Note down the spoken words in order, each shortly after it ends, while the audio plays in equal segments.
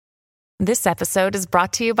This episode is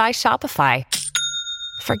brought to you by Shopify.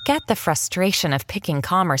 Forget the frustration of picking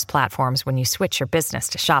commerce platforms when you switch your business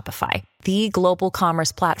to Shopify, the global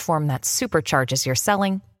commerce platform that supercharges your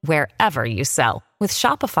selling wherever you sell. With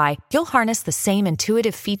Shopify, you'll harness the same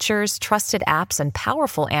intuitive features, trusted apps, and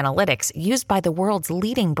powerful analytics used by the world's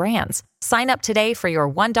leading brands. Sign up today for your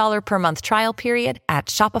 $1 per month trial period at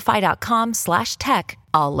shopify.com/tech,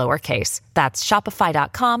 all lowercase. That's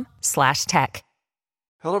shopify.com/tech.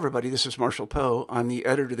 Hello, everybody. This is Marshall Poe. I'm the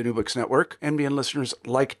editor of the New Books Network. NBN listeners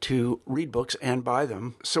like to read books and buy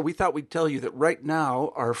them. So we thought we'd tell you that right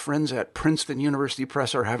now, our friends at Princeton University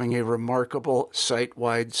Press are having a remarkable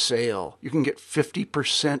site-wide sale. You can get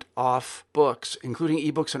 50% off books, including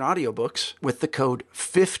ebooks and audiobooks, with the code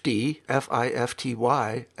 50,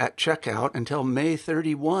 F-I-F-T-Y, at checkout until May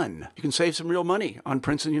 31. You can save some real money on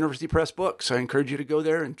Princeton University Press books. I encourage you to go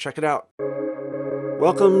there and check it out.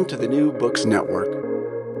 Welcome to the New Books Network.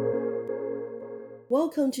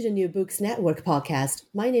 Welcome to the New Books Network podcast.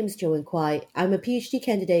 My name is Joanne Kwai. I'm a PhD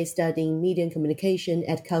candidate studying media and communication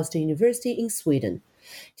at Karlstad University in Sweden.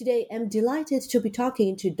 Today, I'm delighted to be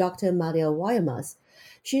talking to Dr. Maria Wijmans.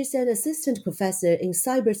 She's an assistant professor in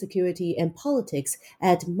cybersecurity and politics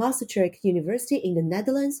at Maastricht University in the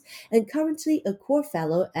Netherlands and currently a core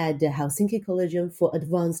fellow at the Helsinki Collegium for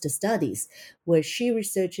Advanced Studies, where she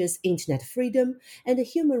researches internet freedom and the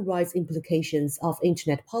human rights implications of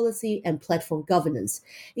internet policy and platform governance,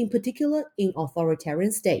 in particular in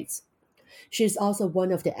authoritarian states. She is also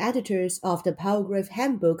one of the editors of the Palgrave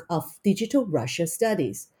Handbook of Digital Russia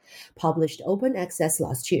Studies, published open access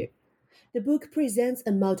last year. The book presents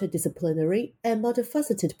a multidisciplinary and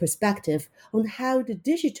multifaceted perspective on how the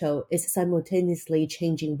digital is simultaneously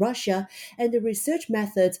changing Russia and the research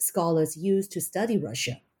methods scholars use to study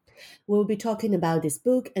Russia. We'll be talking about this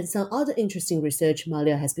book and some other interesting research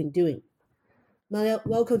Maria has been doing. Maria,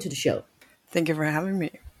 welcome to the show. Thank you for having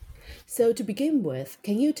me. So to begin with,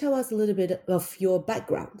 can you tell us a little bit of your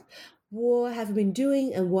background? What have you been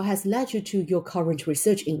doing and what has led you to your current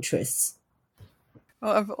research interests?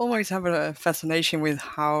 Well, I've always had a fascination with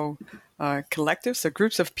how collectives or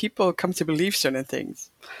groups of people come to believe certain things.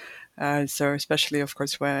 So especially, of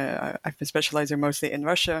course, where I've been specializing mostly in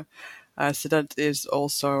Russia. So that is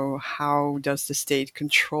also how does the state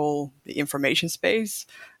control the information space?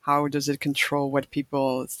 How does it control what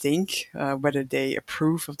people think, whether they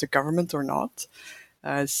approve of the government or not?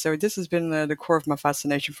 So this has been the core of my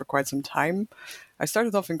fascination for quite some time. I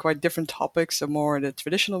started off in quite different topics, so more the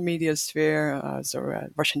traditional media sphere,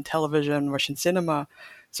 Russian television, Russian cinema.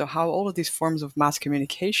 So how all of these forms of mass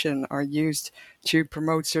communication are used to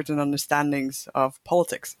promote certain understandings of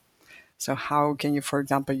politics. So how can you, for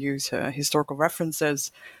example, use historical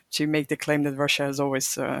references to make the claim that Russia has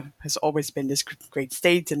always been this great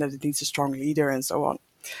state and that it needs a strong leader and so on.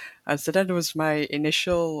 So that was my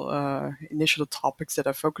initial topics that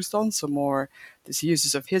I focused on. So more these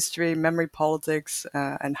uses of history, memory politics,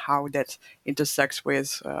 and how that intersects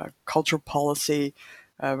with cultural policy,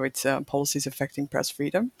 with policies affecting press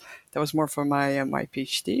freedom. That was more for my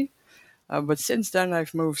PhD. But since then,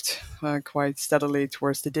 I've moved quite steadily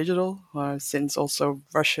towards the digital, since also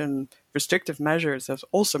Russian restrictive measures have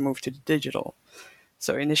also moved to the digital.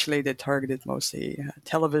 So initially, they targeted mostly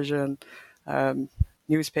television,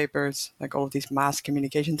 newspapers, like all of these mass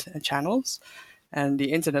communication channels. And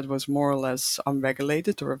the internet was more or less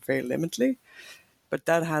unregulated or very limitedly. But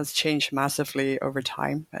that has changed massively over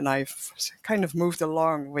time. And I've kind of moved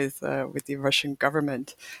along with the Russian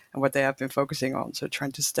government and what they have been focusing on. So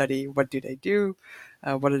trying to study what do they do,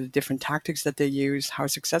 what are the different tactics that they use, how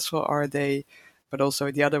successful are they, but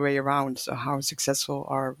also the other way around. So how successful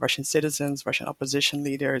are Russian citizens, Russian opposition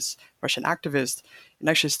leaders, Russian activists, and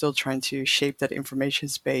actually still trying to shape that information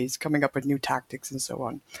space, coming up with new tactics and so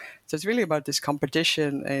on. So it's really about this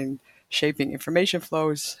competition and shaping information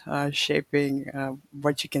flows, shaping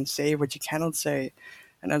what you can say, what you cannot say.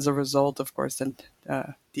 And as a result, of course, then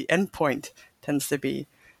the end point tends to be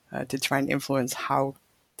to try and influence how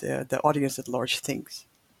the audience at large thinks.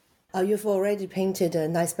 You've already painted a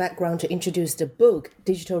nice background to introduce the book,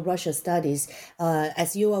 Digital Russia Studies.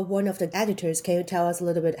 As you are one of the editors, can you tell us a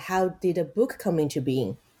little bit how did the book come into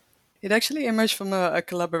being? It actually emerged from a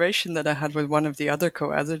collaboration that I had with one of the other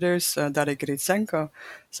co-editors, Darek Gritsenko.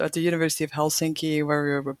 So at the University of Helsinki, where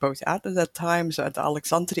we were both at that time, so at the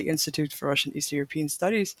Alexandri Institute for Russian Eastern European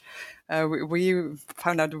Studies, we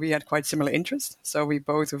found out we had quite similar interests. So we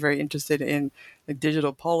both were very interested in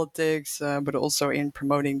digital politics, but also in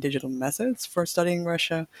promoting digital methods for studying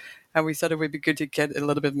Russia. And we thought it would be good to get a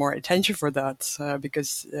little bit more attention for that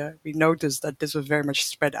because we noticed that this was very much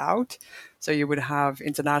spread out. So you would have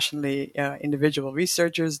internationally individual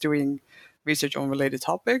researchers doing research on related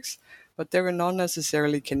topics, but they were not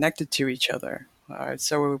necessarily connected to each other.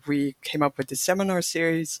 So we came up with this seminar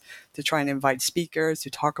series to try and invite speakers to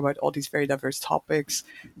talk about all these very diverse topics,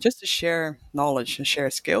 just to share knowledge and share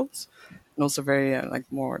skills, and also very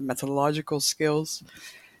more methodological skills.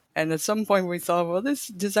 And at some point we thought, well,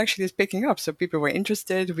 this actually is picking up. So people were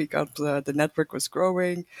interested. We got the network was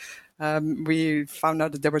growing. We found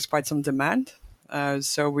out that there was quite some demand.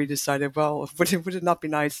 So we decided, well, would it not be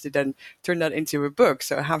nice to then turn that into a book?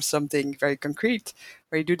 So have something very concrete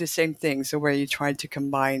where you do the same thing. So where you try to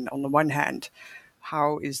combine, on the one hand,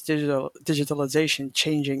 how is digitalization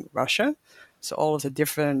changing Russia? So all of the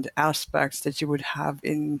different aspects that you would have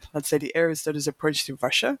in, let's say, the Aristoteles approach to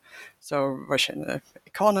Russia. So Russian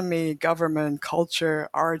economy, government, culture,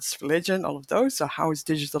 arts, religion, all of those. So how is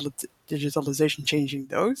digitalization changing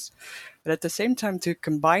those? But at the same time, to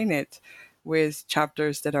combine it with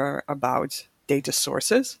chapters that are about data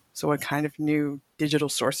sources. So what kind of new digital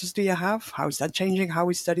sources do you have? How is that changing how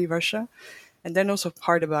we study Russia? And then also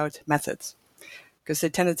part about methods, because they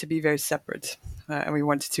tended to be very separate. And we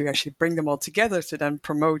wanted to actually bring them all together to then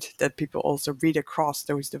promote that people also read across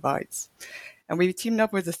those divides. And we teamed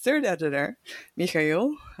up with a third editor,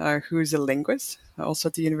 Michail, who's a linguist, also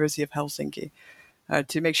at the University of Helsinki,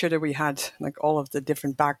 to make sure that we had all of the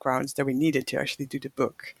different backgrounds that we needed to actually do the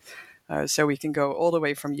book. So we can go all the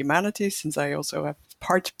way from humanities, since I also have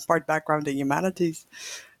part background in humanities,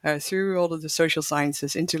 through all of the social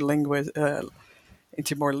sciences into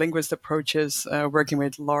into more linguist approaches, working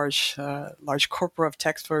with large corpora of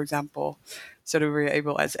text, for example, so that we were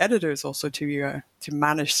able as editors also to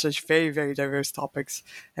manage such very, very diverse topics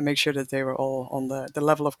and make sure that they were all on the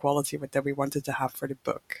level of quality that we wanted to have for the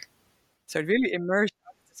book. So it really emerged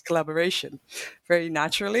out of this collaboration very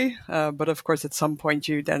naturally. But of course, at some point,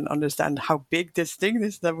 you then understand how big this thing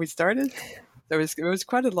is that we started. It was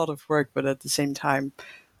quite a lot of work, but at the same time,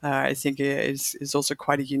 I think it is also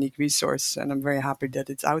quite a unique resource, and I'm very happy that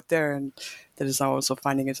it's out there and that it's now also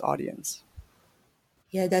finding its audience.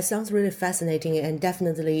 Yeah, that sounds really fascinating and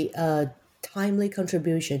definitely a timely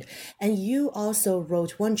contribution. And you also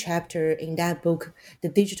wrote one chapter in that book, The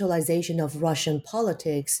Digitalization of Russian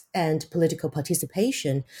Politics and Political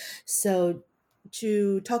Participation. So,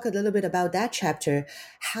 to talk a little bit about that chapter,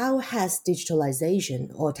 how has digitalization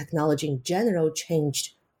or technology in general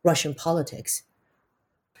changed Russian politics?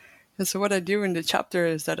 And so what I do in the chapter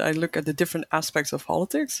is that I look at the different aspects of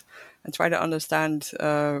politics and try to understand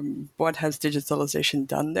what has digitalization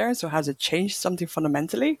done there. So has it changed something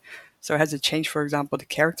fundamentally? So has it changed, for example, the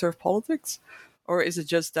character of politics? Or is it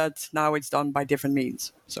just that now it's done by different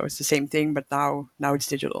means? So it's the same thing, but now it's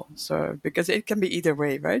digital. So because it can be either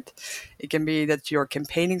way, right? It can be that your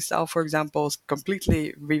campaigning style, for example, is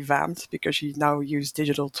completely revamped because you now use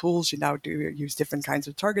digital tools. You now do use different kinds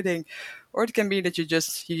of targeting, or it can be that you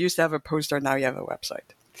used to have a poster, now you have a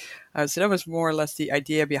website. So that was more or less the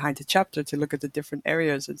idea behind the chapter, to look at the different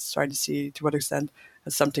areas and try to see to what extent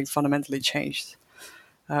has something fundamentally changed.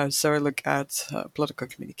 So I look at political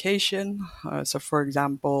communication. So, for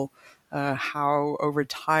example, how over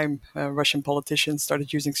time Russian politicians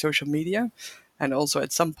started using social media. And also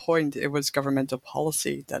at some point it was governmental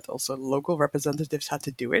policy that also local representatives had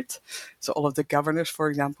to do it. So all of the governors, for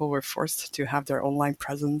example, were forced to have their online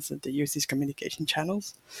presence and to use these communication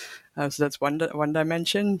channels. So that's one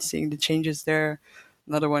dimension, seeing the changes there.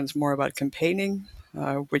 Another one is more about campaigning,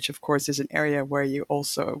 which of course is an area where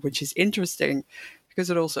which is interesting, because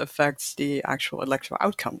it also affects the actual electoral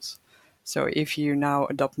outcomes. So if you now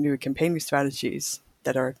adopt new campaigning strategies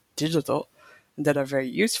that are digital, that are very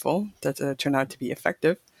useful, that turn out to be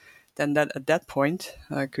effective, then that at that point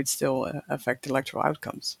could still affect electoral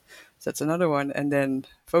outcomes. So that's another one. And then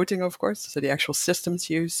voting, of course, so the actual systems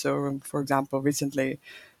used. So, for example, recently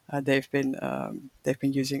they've been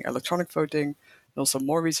using electronic voting, and also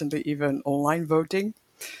more recently even online voting.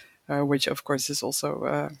 Which of course is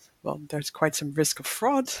also there's quite some risk of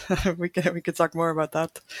fraud. we could talk more about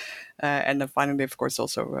that, and then finally, of course,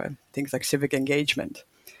 also things like civic engagement.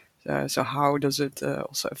 So how does it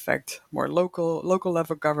also affect more local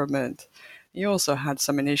level government? You also had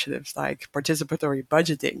some initiatives like participatory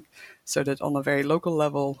budgeting, so that on a very local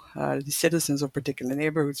level, the citizens of particular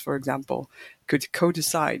neighborhoods, for example, could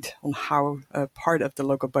co-decide on how part of the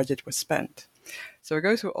local budget was spent. So we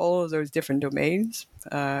go through all of those different domains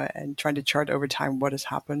and trying to chart over time what has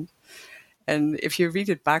happened. And if you read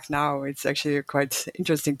it back now, it's actually quite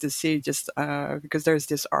interesting to see, just because there's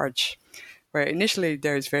this arch where initially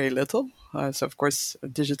there is very little. So, of course,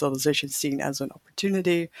 digitalization is seen as an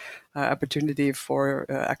opportunity for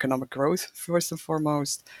economic growth, first and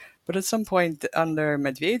foremost. But at some point under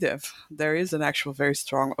Medvedev, there is an actual very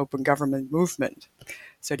strong open government movement.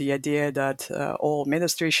 So the idea that all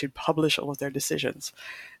ministries should publish all of their decisions.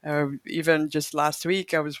 Even just last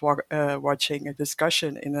week, I was watching a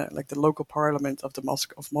discussion in the local parliament of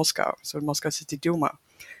Moscow, so Moscow City Duma,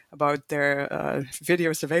 about their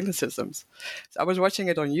video surveillance systems. So I was watching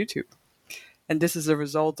it on YouTube, and this is a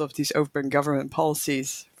result of these open government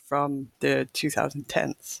policies from the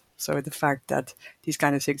 2010s. So the fact that these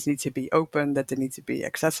kind of things need to be open, that they need to be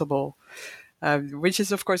accessible, which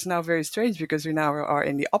is, of course, now very strange because we now are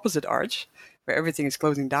in the opposite arch where everything is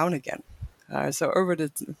closing down again. So over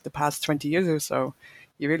the past 20 years or so,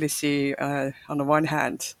 you really see, on the one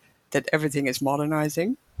hand, that everything is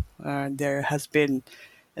modernizing. There has been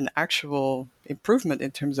an actual improvement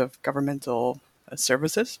in terms of governmental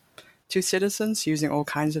services to citizens using all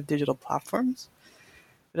kinds of digital platforms.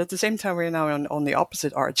 But at the same time, we're now on the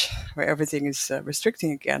opposite arch where everything is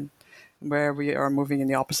restricting again, where we are moving in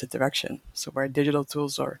the opposite direction. So where digital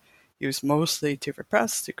tools are used mostly to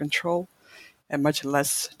repress, to control, and much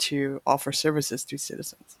less to offer services to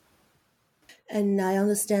citizens. And I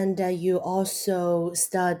understand that you also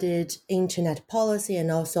studied internet policy and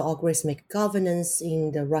also algorithmic governance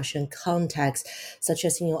in the Russian context, such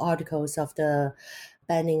as in your articles of the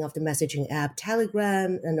banning of the messaging app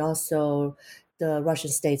Telegram and also the Russian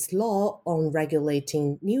state's law on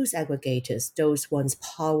regulating news aggregators, those ones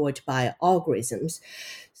powered by algorithms.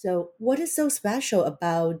 So, what is so special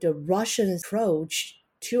about the Russian approach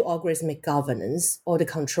to algorithmic governance or the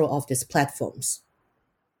control of these platforms?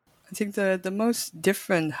 I think the most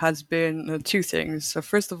different has been two things. So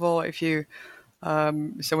first of all, so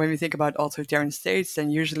when we think about authoritarian states, then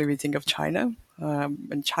usually we think of China.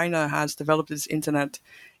 And China has developed its internet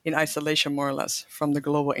in isolation, more or less, from the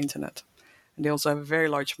global internet. And they also have a very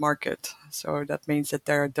large market. So that means that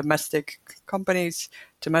there are domestic companies,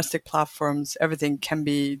 domestic platforms, everything can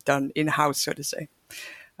be done in-house, so to say.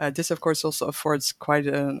 This, of course, also affords quite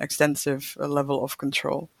an extensive level of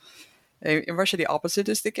control. In Russia, the opposite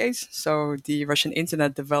is the case. So the Russian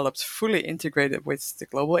internet develops fully integrated with the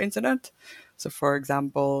global internet. So, for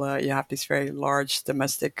example, you have these very large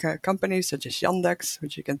domestic companies such as Yandex,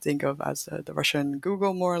 which you can think of as the Russian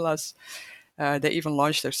Google, more or less. They even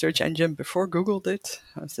launched their search engine before Google did.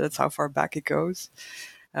 So that's how far back it goes.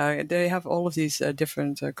 They have all of these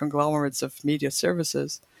different conglomerates of media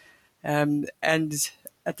services. And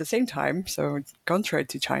at the same time, so contrary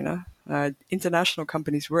to China, international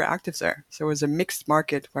companies were active there. So it was a mixed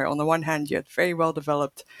market where on the one hand you had very well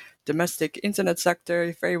developed domestic internet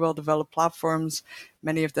sector, very well developed platforms,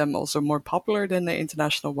 many of them also more popular than the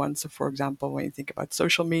international ones. So for example, when you think about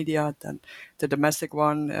social media, then the domestic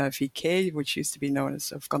one, VK, which used to be known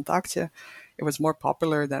as VKontakte, it was more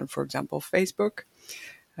popular than, for example, Facebook.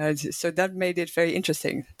 So that made it very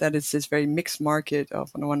interesting that it's this very mixed market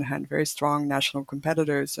of, on the one hand, very strong national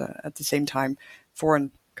competitors, at the same time,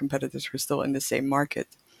 foreign competitors were still in the same market.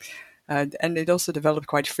 And it also developed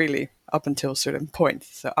quite freely up until a certain point.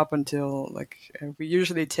 So up until, we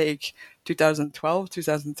usually take 2012,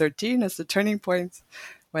 2013 as the turning point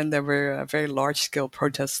when there were very large-scale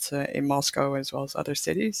protests in Moscow as well as other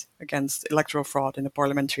cities against electoral fraud in the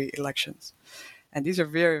parliamentary elections. And these are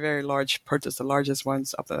very, very large protests, the largest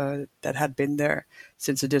ones that had been there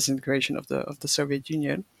since the disintegration of the Soviet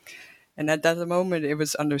Union. And at that moment, it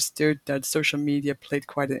was understood that social media played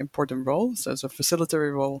quite an important role, so as a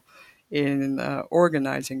facilitator role in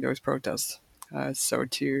organizing those protests. So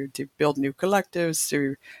to build new collectives,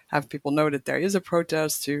 to have people know that there is a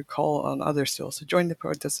protest, to call on others to also join the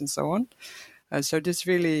protest and so on. So this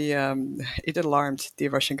really, it alarmed the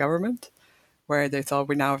Russian government, where they thought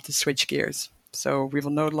we now have to switch gears. So we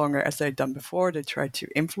will no longer, as they'd done before, they tried to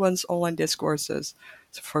influence online discourses.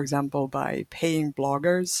 So, for example, by paying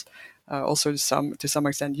bloggers, also to some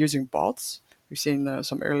extent using bots. We've seen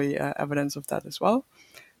some early evidence of that as well.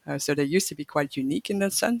 So they used to be quite unique in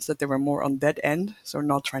that sense, that they were more on that end. So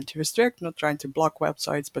not trying to restrict, not trying to block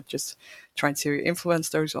websites, but just trying to influence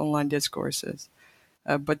those online discourses.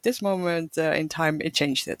 But this moment in time, it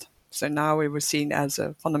changed it. So now it was seen as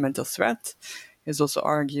a fundamental threat. It's also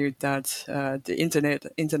argued that the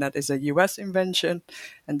internet is a US invention,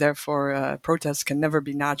 and therefore protests can never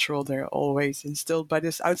be natural. They're always instilled by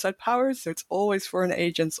this outside power, so it's always foreign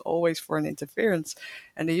agents, always foreign interference,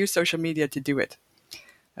 and they use social media to do it.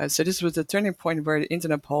 So this was the turning point where the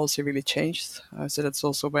internet policy really changed. So that's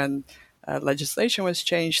also when legislation was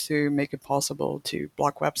changed to make it possible to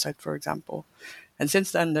block websites, for example. And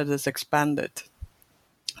since then, that has expanded.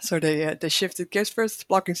 So they shifted gears first,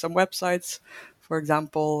 blocking some websites. For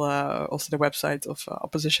example, also the website of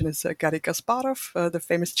oppositionist Garry Kasparov, the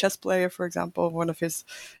famous chess player, for example. One of his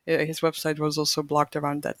website was also blocked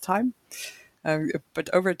around that time. But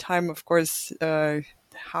over time, of course,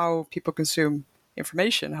 how people consume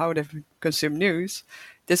information, how they consume news,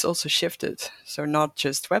 this also shifted. So not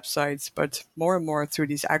just websites, but more and more through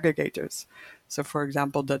these aggregators. So, for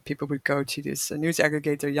example, that people would go to this news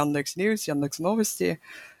aggregator, Yandex News, Yandex Novosti,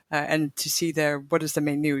 and to see there what is the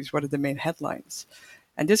main news, what are the main headlines.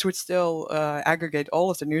 And this would still aggregate all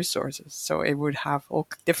of the news sources. So it would have all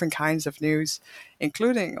different kinds of news,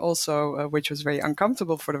 including also, which was very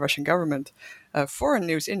uncomfortable for the Russian government, foreign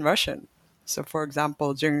news in Russian. So, for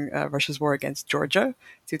example, during Russia's war against Georgia,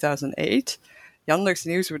 2008, Yandex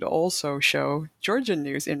News would also show Georgian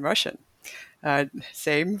news in Russian.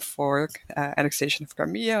 Same for annexation of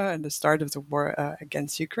Crimea and the start of the war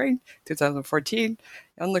against Ukraine, 2014.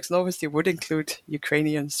 Yandex Novosti would include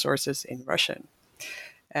Ukrainian sources in Russian.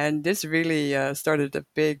 And this really started a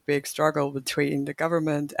big struggle between the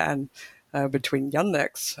government and between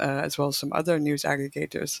Yandex, as well as some other news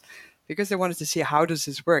aggregators, because they wanted to see how does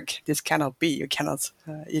this work. This cannot be. You cannot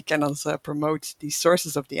promote these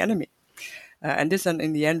sources of the enemy. And this then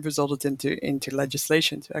in the end resulted into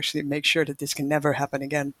legislation to actually make sure that this can never happen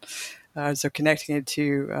again. So connecting it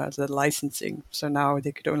to the licensing. So now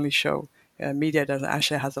they could only show media that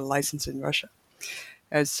actually has a license in Russia.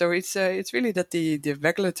 So it's really that the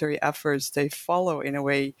regulatory efforts, they follow in a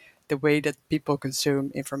way the way that people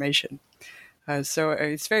consume information. So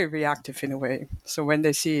it's very reactive in a way. So when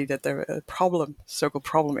they see that the so-called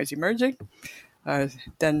problem is emerging,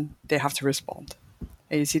 then they have to respond.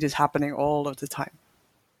 And you see this happening all of the time.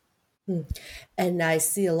 And I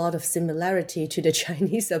see a lot of similarity to the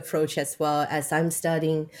Chinese approach as well, as I'm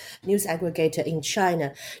studying news aggregator in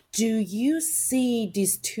China. Do you see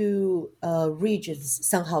these two regions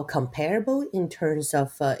somehow comparable in terms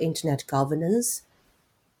of internet governance?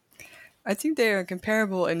 I think they are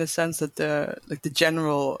comparable in the sense that the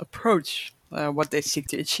general approach, what they seek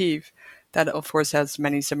to achieve, that of course has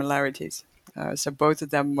many similarities. So both of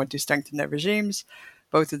them want to strengthen their regimes.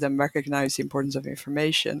 Both of them recognize the importance of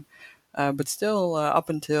information. But still, up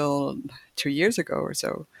until 2 years ago or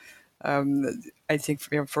so, I think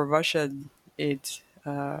for Russia, it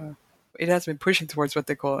has been pushing towards what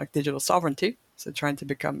they call like digital sovereignty. So trying to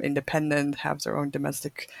become independent, have their own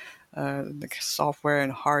domestic like software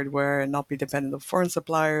and hardware, and not be dependent on foreign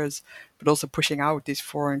suppliers, but also pushing out these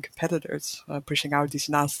foreign competitors, pushing out these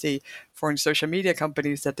nasty foreign social media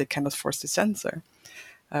companies that they cannot force to censor.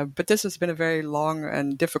 But this has been a very long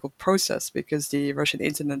and difficult process because the Russian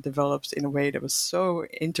internet developed in a way that was so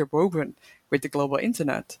interwoven with the global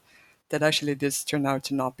internet that actually this turned out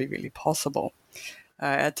to not be really possible.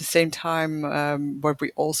 At the same time, what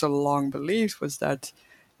we also long believed was that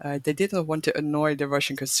they didn't want to annoy the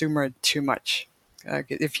Russian consumer too much.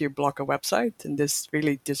 If you block a website, and this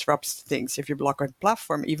really disrupts things. If you block a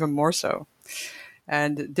platform, even more so.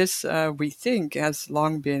 And this, we think, has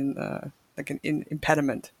long been like an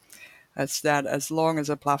impediment. As that as long as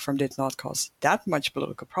a platform did not cause that much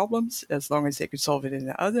political problems, as long as they could solve it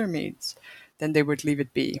in other means, then they would leave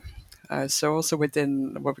it be. So also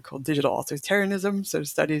within what we call digital authoritarianism, so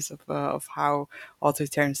studies of how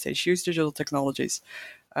authoritarian states use digital technologies,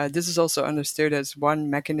 this is also understood as one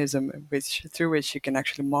mechanism through which you can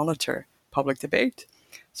actually monitor public debate.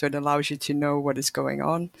 So it allows you to know what is going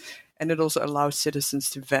on, and it also allows citizens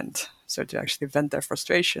to vent, so to actually vent their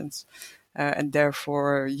frustrations. And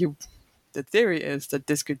therefore, the theory is that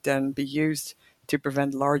this could then be used to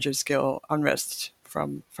prevent larger scale unrest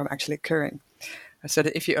from actually occurring. So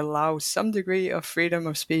that if you allow some degree of freedom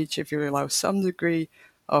of speech, if you allow some degree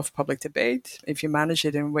of public debate, if you manage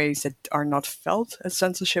it in ways that are not felt as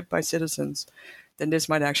censorship by citizens, then this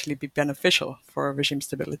might actually be beneficial for regime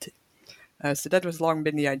stability. So that was long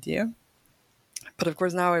been the idea. But of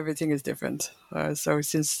course, now everything is different. So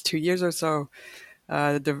since 2 years or so,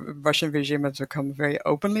 the Russian regime has become very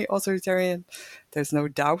openly authoritarian. There's no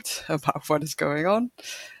doubt about what is going on.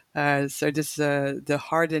 So this the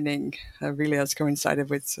hardening really has coincided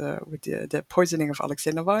with the poisoning of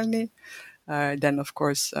Alexei Navalny. Then, of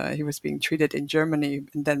course, he was being treated in Germany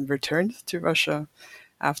and then returned to Russia,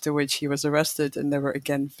 after which he was arrested, and there were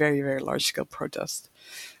again very, very large-scale protests.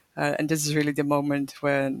 And this is really the moment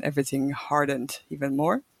when everything hardened even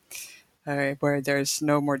more. Where there's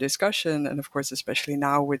no more discussion. And of course, especially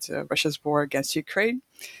now with Russia's war against Ukraine,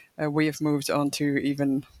 we have moved on to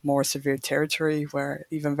even more severe territory where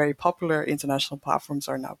even very popular international platforms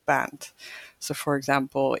are now banned. So, for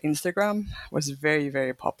example, Instagram was very,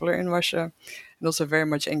 very popular in Russia and also very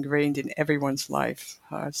much ingrained in everyone's life.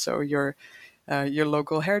 So your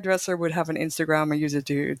local hairdresser would have an Instagram and use it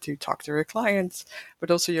to talk to their clients,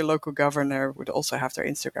 but also your local governor would also have their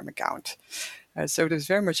Instagram account. So it is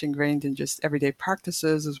very much ingrained in just everyday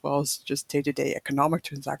practices as well as just day-to-day economic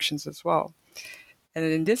transactions as well. And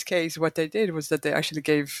in this case, what they did was that they actually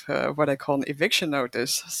gave what I call an eviction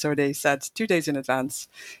notice. So they said 2 days in advance,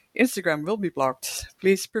 Instagram will be blocked.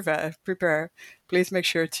 Please prepare. Please make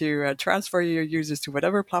sure to transfer your users to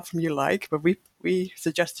whatever platform you like, but we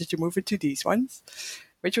suggested to move it to these ones,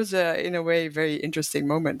 which was, in a way, very interesting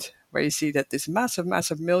moment where you see that this massive,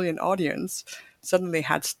 massive million audience suddenly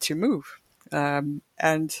had to move.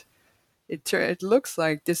 And it looks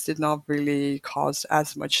like this did not really cause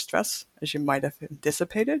as much stress as you might have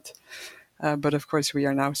anticipated. But of course, we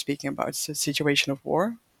are now speaking about a situation of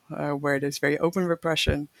war, where there's very open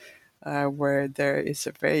repression, where there is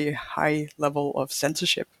a very high level of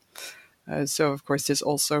censorship. So, of course, this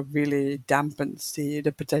also really dampens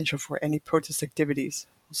the potential for any protest activities.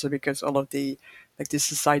 Also, because all of the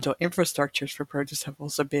societal infrastructures for protests have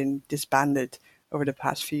also been disbanded over the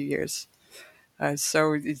past few years.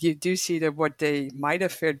 So you do see that what they might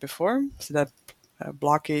have feared before, so that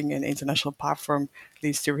blocking an international platform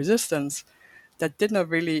leads to resistance, that did not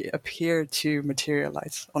really appear to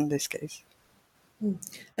materialize on this case.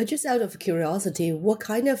 Just out of curiosity, what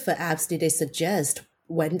kind of apps did they suggest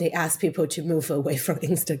when they asked people to move away from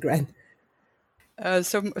Instagram?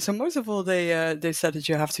 So most of all, they said that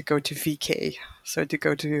you have to go to VK, so to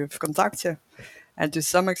go to Vkontakte, and to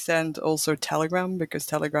some extent also Telegram, because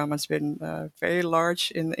Telegram has been very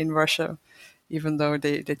large in Russia, even though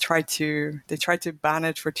they tried to ban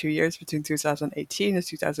it for 2 years between 2018 and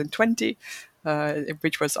 2020,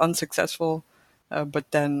 which was unsuccessful.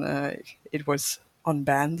 But then it was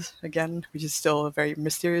unbanned again, which is still a very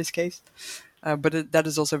mysterious case. But that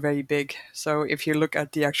is also very big. So if you look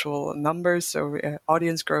at the actual numbers, so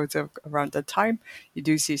audience growth around that time, you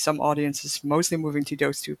do see some audiences mostly moving to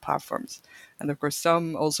those two platforms. And of course,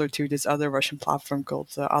 some also to this other Russian platform called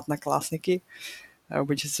Odnoklassniki,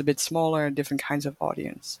 which is a bit smaller, different kinds of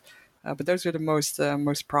audience. But those are the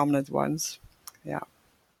most prominent ones. Yeah.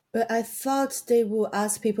 But I thought they will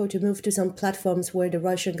ask people to move to some platforms where the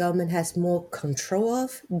Russian government has more control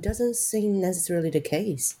of. Doesn't seem necessarily the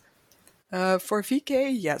case. For VK,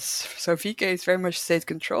 yes. So VK is very much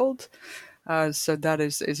state-controlled. So that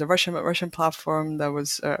is a Russian platform that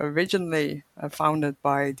was originally founded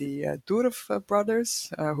by the Durov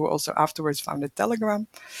brothers, who also afterwards founded Telegram.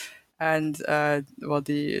 And the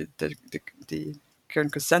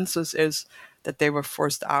current consensus is that they were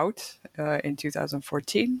forced out in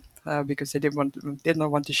 2014 because they did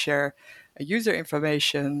not want to share user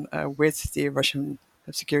information with the Russian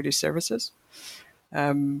security services.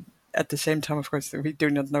 At the same time, of course, we do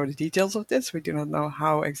not know the details of this. We do not know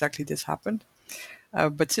how exactly this happened.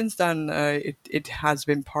 But since then, it has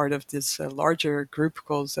been part of this larger group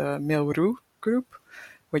called Mail.ru Group,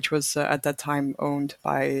 which was at that time owned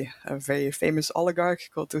by a very famous oligarch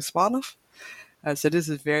called Usmanov. So this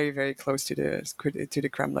is very, very close to the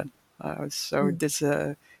Kremlin. This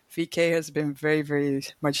VK has been very, very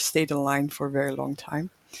much state-aligned for a very long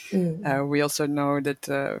time. We also know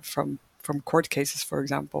that from court cases, for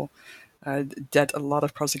example, that a lot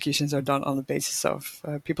of prosecutions are done on the basis of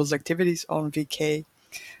people's activities on VK.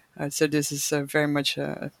 So this is very much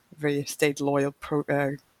a very state-loyal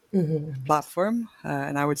platform,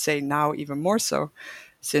 and I would say now even more so,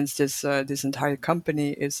 since this entire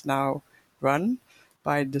company is now run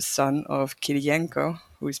by the son of Kiriyenko,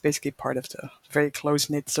 who is basically part of the very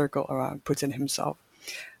close-knit circle around Putin himself.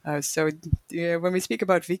 So when we speak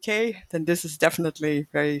about VK, then this is definitely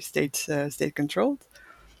very state-controlled.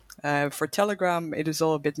 For Telegram, it is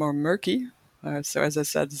all a bit more murky. So as I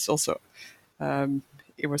said, it's also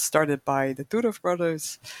it was started by the Durov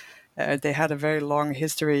brothers. They had a very long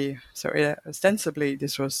history. So ostensibly,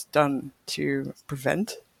 this was done to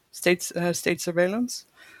prevent state surveillance.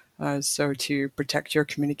 So to protect your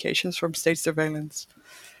communications from state surveillance.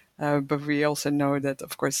 But we also know that,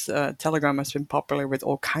 of course, Telegram has been popular with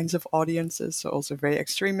all kinds of audiences, so also very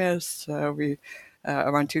extremists.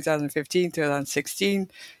 Around 2015,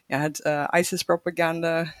 2016, you had ISIS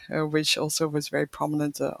propaganda, which also was very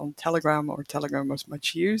prominent on Telegram, or Telegram was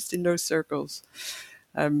much used in those circles.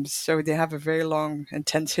 So they have a very long,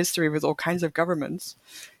 intense history with all kinds of governments,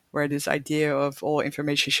 where this idea of all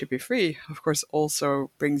information should be free, of course,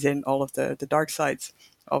 also brings in all of the dark sides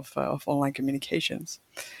of online communications.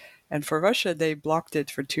 And for Russia, they blocked it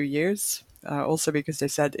for 2 years, also because they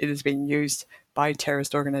said it is being used by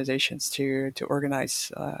terrorist organizations to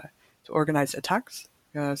organize attacks,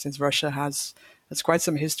 since Russia has quite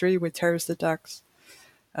some history with terrorist attacks.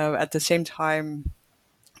 At the same time,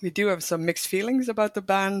 we do have some mixed feelings about the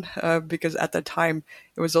ban, because at that time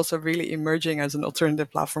it was also really emerging as an alternative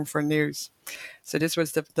platform for news. So this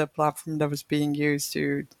was the platform that was being used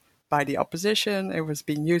by the opposition. It was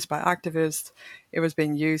being used by activists. It was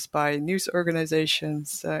being used by news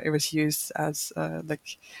organizations. It was used as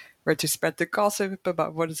where to spread the gossip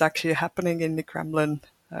about what is actually happening in the Kremlin.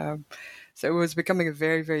 So it was becoming a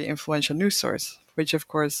very, very influential news source, which of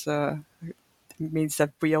course means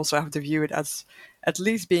that we also have to view it as at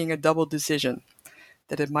least being a double decision,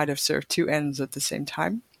 that it might have served two ends at the same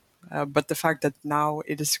time. But the fact that now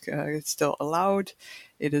it is it's still allowed,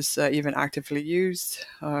 it is even actively used,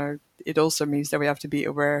 it also means that we have to be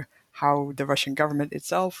aware how the Russian government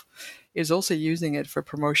itself is also using it for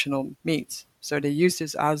promotional means. So they use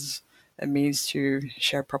this as a means to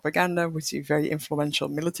share propaganda. We see very influential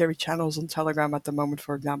military channels on Telegram at the moment,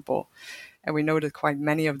 for example. And we know that quite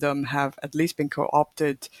many of them have at least been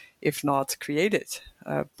co-opted, if not created,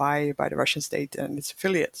 by the Russian state and its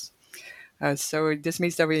affiliates. So this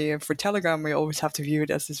means that for Telegram, we always have to view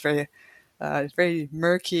it as this very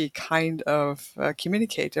murky kind of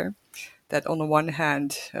communicator that on the one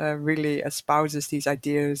hand really espouses these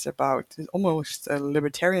ideas about almost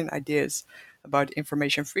libertarian ideas about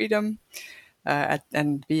information freedom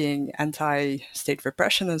and being anti-state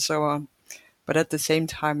repression and so on. But at the same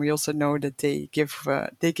time, we also know that they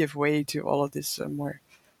give way to all of this more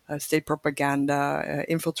state propaganda,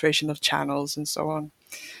 infiltration of channels, and so on.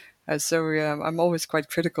 So I'm always quite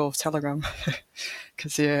critical of Telegram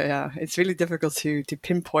because it's really difficult to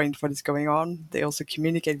pinpoint what is going on. They also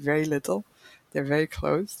communicate very little. They're very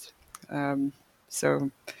closed.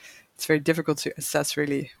 So it's very difficult to assess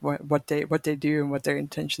really what they do and what their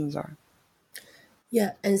intentions are.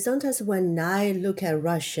 Yeah, and sometimes when I look at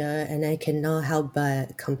Russia, and I cannot help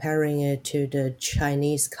but comparing it to the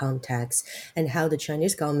Chinese context and how the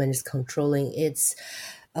Chinese government is controlling its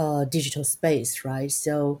digital space, right?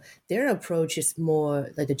 So their approach is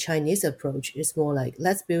more like the Chinese approach is more like,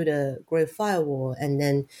 let's build a great firewall, and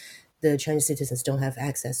then the Chinese citizens don't have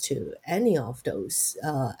access to any of those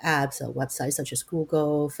apps or websites such as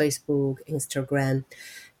Google, Facebook, Instagram.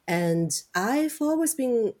 And I've always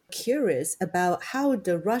been curious about how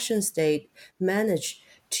the Russian state managed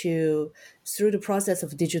to, through the process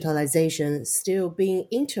of digitalization, still being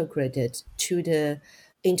integrated to the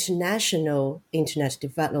international internet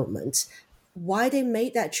development. Why they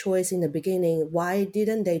made that choice in the beginning? Why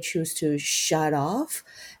didn't they choose to shut off?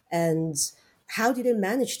 And how did they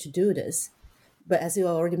manage to do this? But as you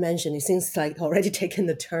already mentioned, it seems like already taken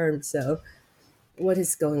the turn. So what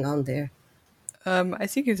is going on there? I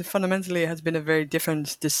think it fundamentally has been a very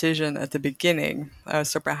different decision at the beginning.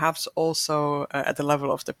 So perhaps also at the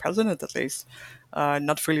level of the president, at least,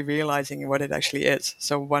 not fully realizing what it actually is.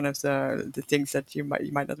 So one of the things that you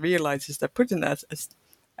might not realize is that Putin,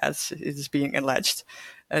 as it is being alleged,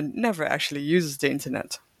 never actually uses the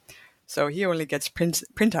internet. So he only gets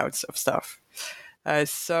printouts of stuff.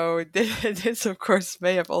 So this, of course,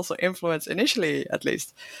 may have also influenced initially, at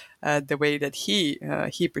least, the way that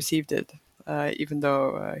he perceived it. Even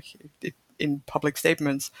though in public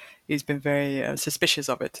statements he's been very suspicious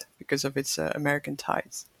of it because of its American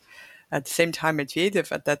ties. At the same time,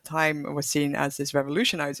 Medvedev at that time was seen as this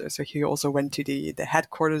revolutionizer. So he also went to the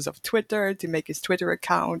headquarters of Twitter to make his Twitter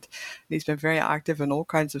account. And he's been very active in all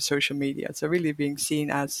kinds of social media. So really being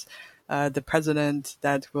seen as the president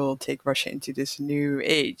that will take Russia into this new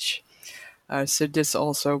age. So this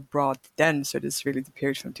also brought then, so this is really the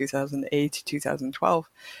period from 2008 to 2012,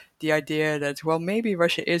 the idea that, well, maybe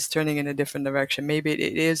Russia is turning in a different direction. Maybe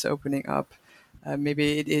it is opening up.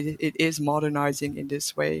 Maybe it is modernizing in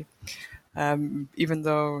this way. Even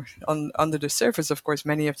though under the surface, of course,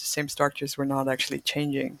 many of the same structures were not actually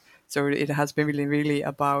changing. So it has been really, really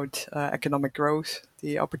about economic growth,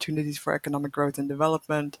 the opportunities for economic growth and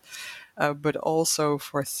development, but also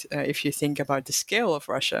for if you think about the scale of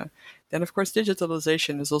Russia, then of course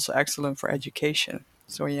digitalization is also excellent for education.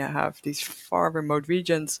 So you have these far remote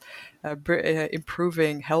regions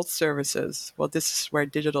improving health services. Well, this is where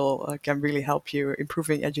digital can really help you.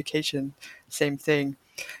 Improving education, same thing.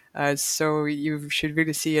 So you should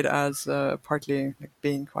really see it as partly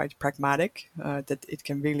being quite pragmatic, that it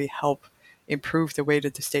can really help improve the way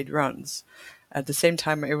that the state runs. At the same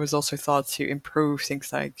time, it was also thought to improve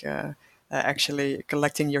things like actually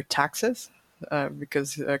collecting your taxes,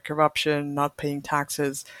 because corruption, not paying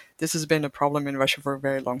taxes, this has been a problem in Russia for a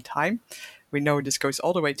very long time. we know this goes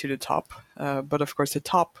all the way to the top. But of course, the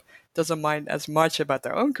top doesn't mind as much about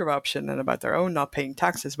their own corruption and about their own not paying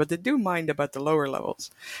taxes, but they do mind about the lower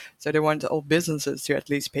levels. So they want all businesses to at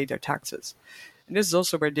least pay their taxes. And this is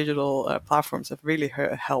also where digital platforms have really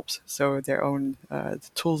helped. So their own the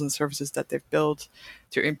tools and services that they've built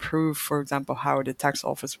to improve, for example, how the tax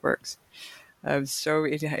office works. So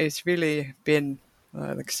it's really been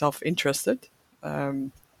like self-interested.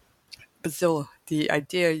 But still, the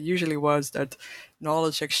idea usually was that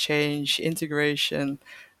knowledge exchange, integration,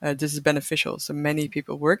 this is beneficial. So many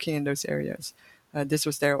people working in those areas, this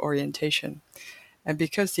was their orientation. And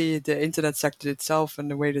because the internet sector itself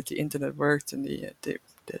and the way that the internet worked and the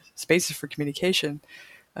spaces for communication,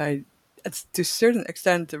 to a certain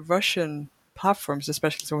extent, the Russian platforms,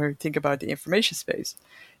 especially when we think about the information space,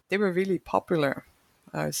 they were really popular.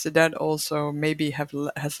 So that also maybe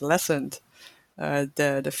has lessened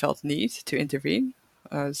the felt need to intervene.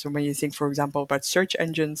 So when you think, for example, about search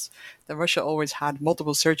engines, then Russia always had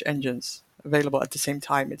multiple search engines available at the same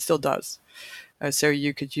time. It still does. So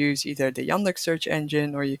you could use either the Yandex search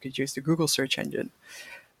engine or you could use the Google search engine.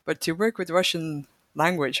 But to work with Russian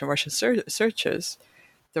language and Russian searches,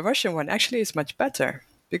 the Russian one actually is much better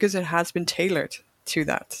because it has been tailored to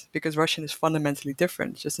that, because Russian is fundamentally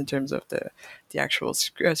different just in terms of the actual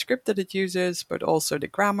script that it uses, but also the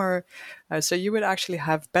grammar. So you would actually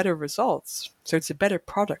have better results. So it's a better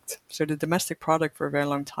product. So the domestic product for a very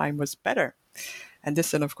long time was better. And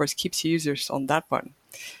this then, of course, keeps users on that one.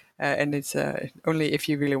 And it's only if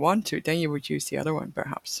you really want to, then you would use the other one,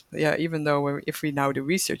 perhaps. Yeah, even though if we now do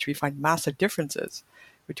research, we find massive differences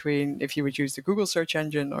between if you would use the Google search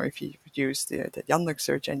engine or if you would use the Yandex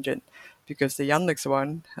search engine, because the Yandex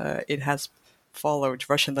one, it has followed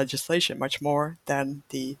Russian legislation much more than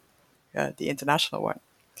the international one.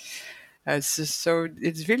 So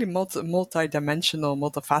it's really multi-dimensional,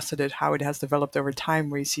 multifaceted how it has developed over time,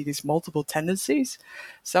 where you see these multiple tendencies,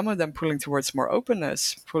 some of them pulling towards more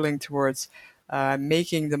openness, pulling towards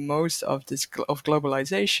making the most of of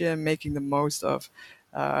globalization, making the most of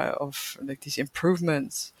like these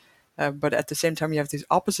improvements. But at the same time, you have this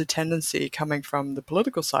opposite tendency coming from the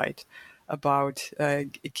political side about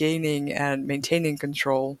gaining and maintaining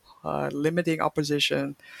control, limiting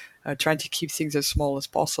opposition, trying to keep things as small as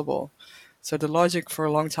possible. So the logic for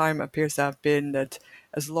a long time appears to have been that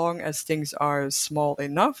as long as things are small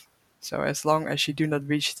enough, so as long as you do not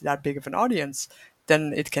reach that big of an audience,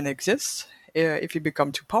 then it can exist. If you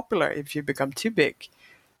become too popular, if you become too big,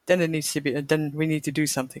 then then we need to do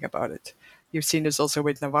something about it. You've seen this also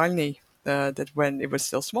with Navalny, that when it was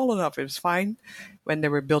still small enough, it was fine. When they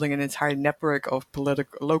were building an entire network of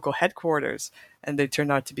local headquarters, and they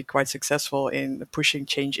turned out to be quite successful in pushing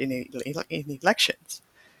change in elections,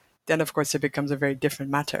 then of course it becomes a very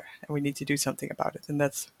different matter, and we need to do something about it. And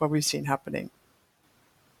that's what we've seen happening.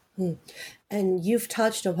 And you've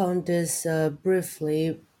touched upon this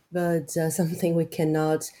briefly, but something we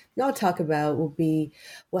cannot not talk about will be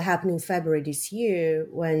what happened in February this year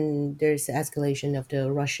when there's escalation of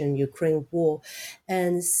the Russian-Ukraine war.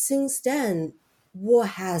 And since then, what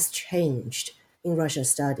has changed in Russian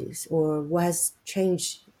studies, or what has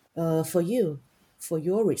changed for you, for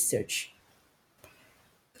your research?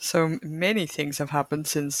 So many things have happened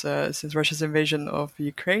since Russia's invasion of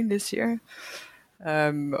Ukraine this year.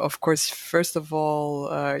 Of course, first of all,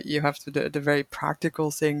 you have the very practical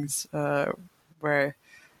things where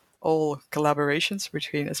all collaborations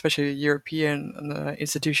between especially European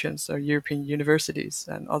institutions or European universities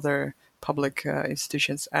and other public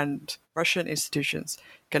institutions and Russian institutions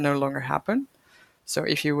can no longer happen. So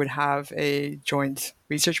if you would have a joint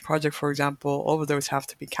research project, for example, all of those have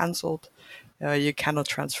to be cancelled. You cannot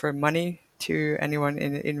transfer money to anyone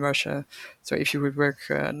in Russia. So if you would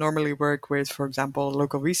normally work with, for example, a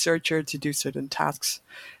local researcher to do certain tasks,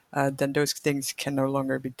 then those things can no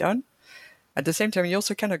longer be done. At the same time, you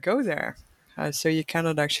also cannot go there. So you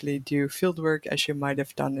cannot actually do field work as you might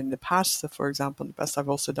have done in the past. So for example, in the past, I've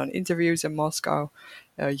also done interviews in Moscow.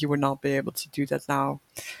 You would not be able to do that now.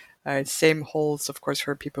 Same holds, of course,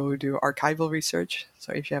 for people who do archival research.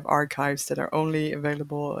 So if you have archives that are only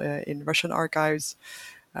available in Russian archives,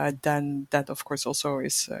 then that, of course, also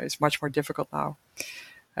is much more difficult now.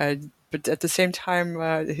 But at the same time,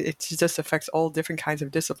 it just affects all different kinds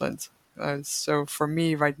of disciplines. So for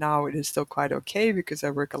me right now, it is still quite okay because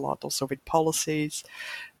I work a lot also with policies.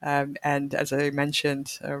 And as I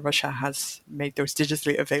mentioned, Russia has made those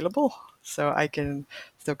digitally available. So I can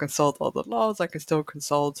still consult all the laws. I can still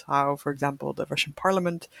consult how, for example, the Russian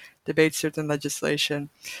parliament debates certain legislation.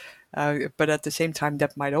 But at the same time,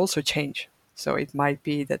 that might also change. So it might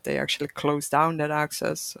be that they actually close down that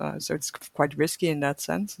access. So it's quite risky in that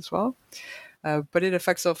sense as well. But it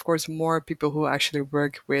affects, of course, more people who actually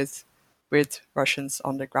work with Russians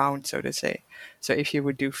on the ground, so to say. So if you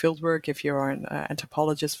would do field work, if you are an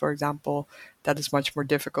anthropologist, for example, that is much more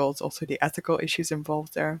difficult. Also, the ethical issues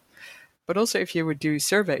involved there. But also if you would do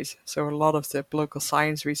surveys. So a lot of the political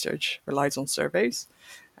science research relies on surveys.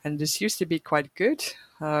 And this used to be quite good.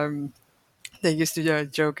 They used to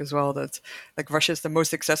joke as well that like Russia is the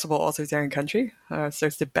most accessible authoritarian country. So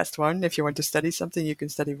it's the best one. If you want to study something, you can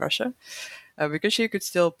study Russia. Because you could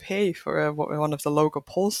still pay for one of the local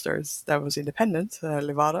pollsters that was independent,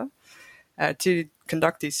 Levada, to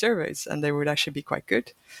conduct these surveys, and they would actually be quite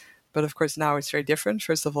good. But of course, now it's very different.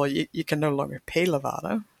 First of all, you can no longer pay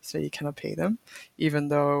Levada, so you cannot pay them, even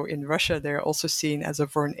though in Russia they're also seen as a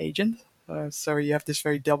foreign agent. So you have this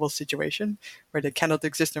very double situation where they cannot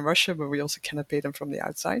exist in Russia, but we also cannot pay them from the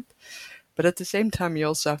outside. But at the same time, you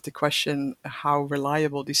also have to question how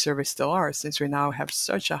reliable these surveys still are, since we now have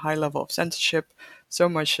such a high level of censorship, so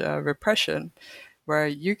much repression, where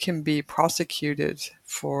you can be prosecuted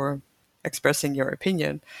for expressing your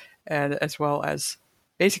opinion, and as well as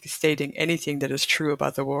basically stating anything that is true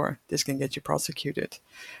about the war. This can get you prosecuted.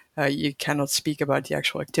 You cannot speak about the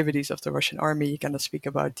actual activities of the Russian army. You cannot speak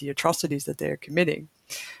about the atrocities that they are committing.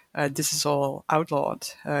 This is all outlawed.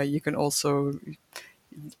 You can also,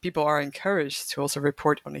 people are encouraged to also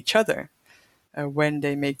report on each other when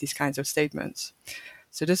they make these kinds of statements.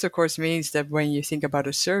 So this, of course, means that when you think about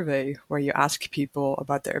a survey where you ask people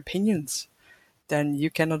about their opinions, then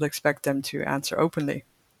you cannot expect them to answer openly.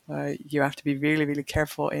 You have to be really, really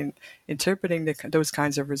careful in interpreting those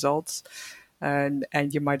kinds of results. And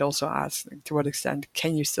you might also ask, to what extent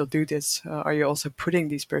can you still do this? Are you also putting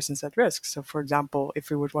these persons at risk? So, for example, if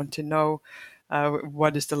we would want to know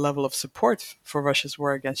what is the level of support for Russia's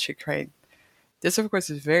war against Ukraine, this, of course,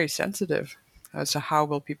 is very sensitive. So how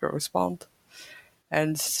will people respond?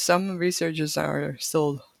 And some researchers are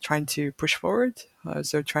still trying to push forward.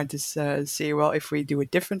 So trying to see, well, if we do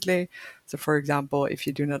it differently. So, for example, if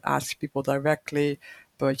you do not ask people directly,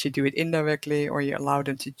 but you do it indirectly, or you allow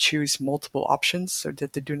them to choose multiple options so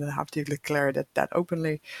that they do not have to declare that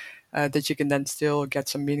openly, that you can then still get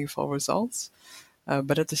some meaningful results.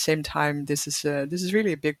 But at the same time, this is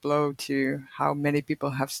really a big blow to how many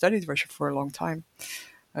people have studied Russia for a long time.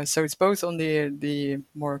 So it's both on the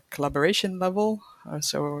more collaboration level,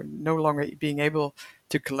 so no longer being able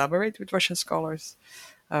to collaborate with Russian scholars,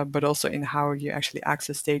 but also in how you actually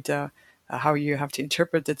access data, how you have to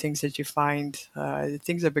interpret the things that you find.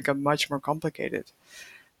 Things have become much more complicated.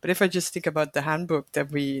 But if I just think about the handbook that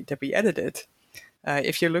we edited,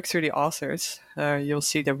 if you look through the authors, you'll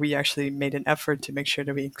see that we actually made an effort to make sure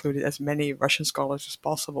that we included as many Russian scholars as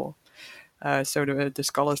possible. So the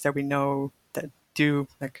scholars that we know that do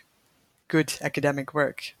like good academic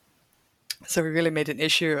work. So we really made an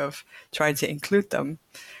issue of trying to include them.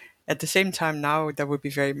 At the same time, now that would be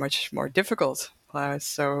very much more difficult.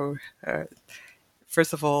 First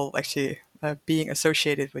of all, actually, being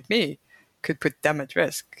associated with me could put them at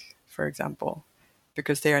risk, for example,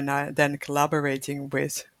 because they are now then collaborating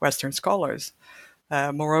with Western scholars.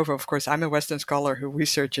 Moreover, of course, I'm a Western scholar who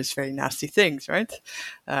researches very nasty things, right?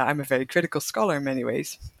 I'm a very critical scholar in many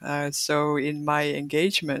ways. So in my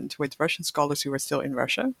engagement with Russian scholars who are still in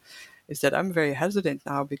Russia, is that I'm very hesitant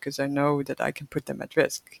now because I know that I can put them at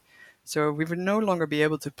risk. So we would no longer be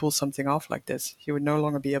able to pull something off like this. You would no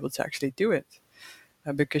longer be able to actually do it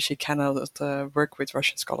because you cannot work with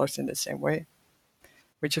Russian scholars in the same way,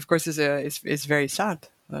 which of course is very sad,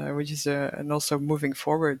 and also moving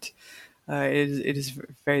forward, it is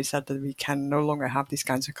very sad that we can no longer have these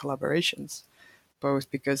kinds of collaborations, both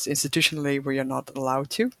because institutionally we are not allowed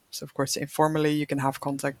to. So of course, informally you can have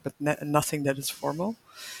contact, but nothing that is formal.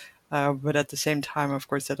 But at the same time, of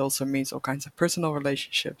course, that also means all kinds of personal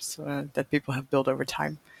relationships that people have built over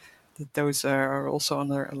time. That those are also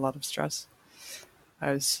under a lot of stress.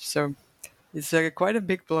 So it's quite a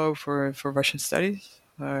big blow for Russian studies.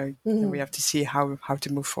 And we have to see how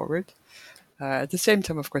to move forward. At the same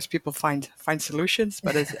time, of course, people find solutions,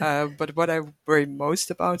 but but what I worry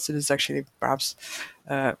most about, so this is actually perhaps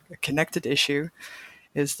a connected issue,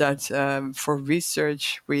 is that for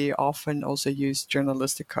research we often also use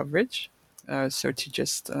journalistic coverage, so to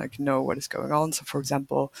just know what is going on. So, for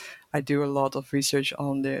example, I do a lot of research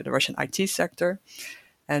on the Russian IT sector.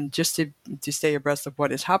 And just to stay abreast of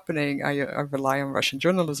what is happening, I rely on Russian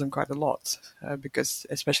journalism quite a lot, because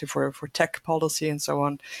especially for tech policy and so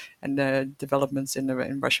on, and the developments in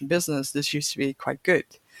Russian business, this used to be quite good.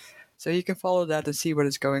 So you can follow that and see what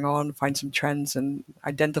is going on, find some trends, and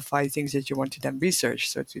identify things that you want to then research,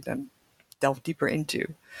 so to then delve deeper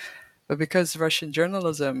into. But because Russian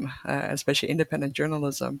journalism, especially independent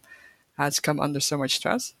journalism, has come under so much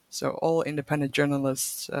stress, so all independent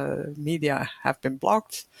journalists' media have been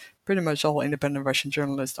blocked. Pretty much all independent Russian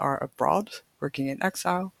journalists are abroad, working in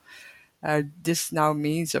exile. This now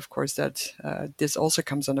means, of course, that this also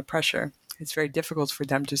comes under pressure. It's very difficult for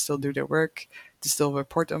them to still do their work, to still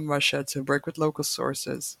report on Russia, to work with local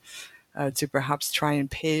sources, to perhaps try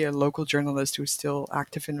and pay a local journalist who's still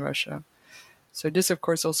active in Russia. So this, of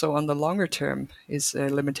course, also on the longer term is a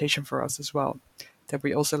limitation for us as well, that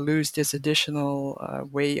we also lose this additional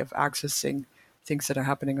way of accessing things that are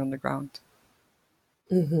happening on the ground.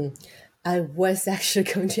 I was actually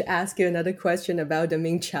going to ask you another question about the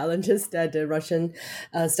main challenges that the Russian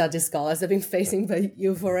studies scholars have been facing, but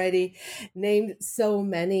you've already named so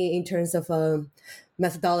many in terms of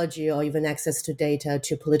methodology or even access to data,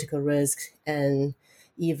 to political risk, and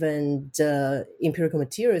even the empirical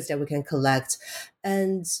materials that we can collect.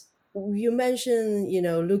 And you mentioned,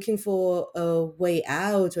 looking for a way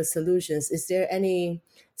out or solutions. Is there any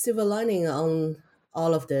silver lining on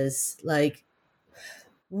all of this? Like,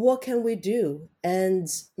 what can we do? And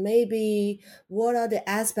maybe what are the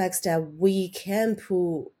aspects that we can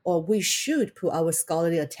put or we should put our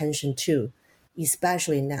scholarly attention to,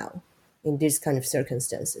 especially now in these kind of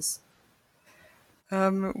circumstances?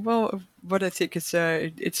 Well, what I think is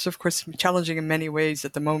it's of course challenging in many ways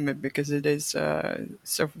at the moment, because it is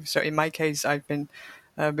so. In my case, I've been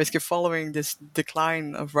basically following this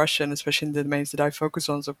decline of Russian, especially in the domains that I focus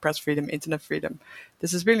on, so press freedom, internet freedom.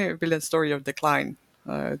 This is really a story of decline.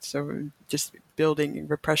 So just building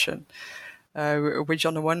repression, which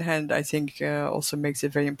on the one hand I think also makes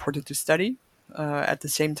it very important to study. At the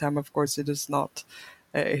same time, of course, it is not.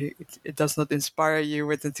 It does not inspire you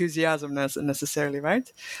with enthusiasm necessarily,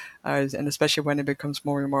 right? And especially when it becomes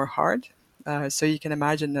more and more hard. So you can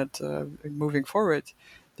imagine that moving forward,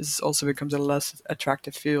 this also becomes a less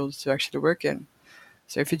attractive field to actually work in.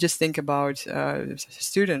 So if you just think about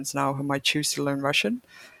students now who might choose to learn Russian,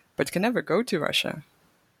 but can never go to Russia,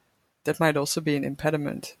 that might also be an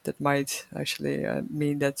impediment. That might actually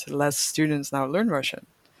mean that less students now learn Russian.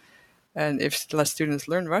 And if less students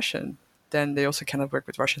learn Russian, then they also cannot work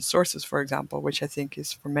with Russian sources, for example, which I think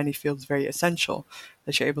is for many fields very essential,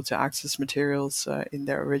 that you're able to access materials in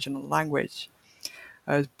their original language.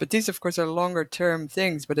 But these, of course, are longer term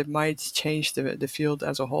things, but it might change the field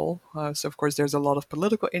as a whole. So, of course, there's a lot of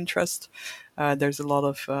political interest. There's a lot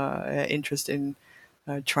of interest in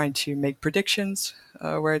trying to make predictions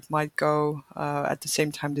where it might go. At the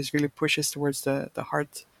same time, this really pushes towards the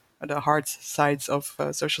hard sides of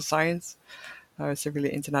social science. So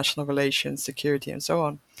really international relations, security, and so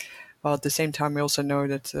on. While at the same time, we also know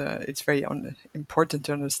that it's very important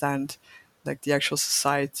to understand like the actual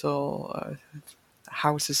societal,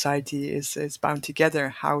 how society is bound together,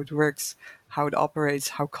 how it works, how it operates,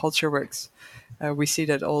 how culture works. We see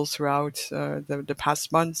that all throughout the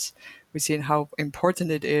past months. We've seen how important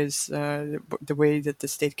it is, the way that the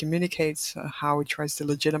state communicates, how it tries to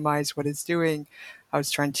legitimize what it's doing, how it's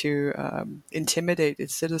trying to intimidate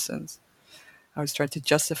its citizens. I was trying to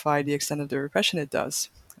justify the extent of the repression it does.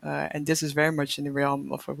 And this is very much in the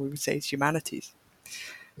realm of what we would say is humanities.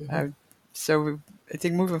 So I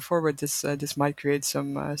think moving forward, this might create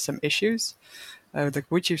some issues. Like,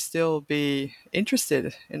 would you still be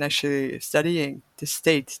interested in actually studying the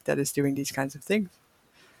state that is doing these kinds of things?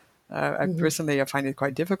 I find it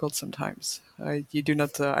quite difficult sometimes. You do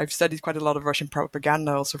not. I've studied quite a lot of Russian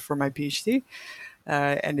propaganda also for my PhD,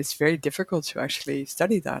 and it's very difficult to actually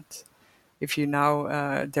study that. If you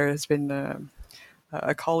now, there has been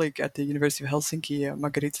a colleague at the University of Helsinki,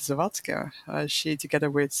 Margarita Zawadzka. She, together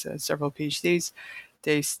with several PhDs,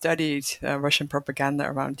 they studied Russian propaganda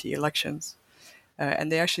around the elections.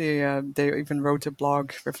 And they even wrote a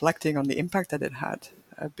blog reflecting on the impact that it had,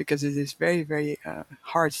 because it is very, very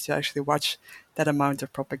hard to actually watch that amount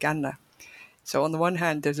of propaganda. So on the one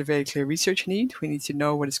hand, there's a very clear research need. We need to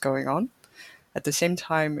know what is going on. At the same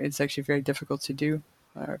time, it's actually very difficult to do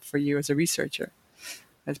for you as a researcher,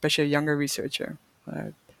 especially a younger researcher,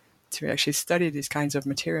 to actually study these kinds of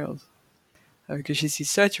materials. Because you see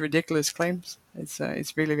such ridiculous claims,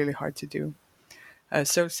 it's really, really hard to do.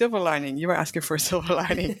 So silver lining, you were asking for a silver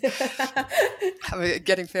lining. I'm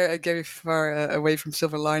getting very far away from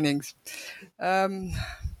silver linings.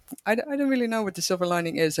 I don't really know what the silver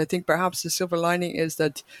lining is. I think perhaps the silver lining is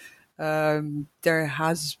that there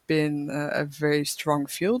has been a very strong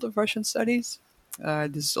field of Russian studies.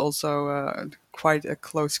 This is also quite a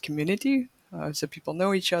close community. So people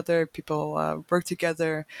know each other, people work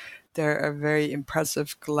together. There are very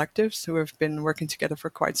impressive collectives who have been working together for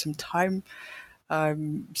quite some time.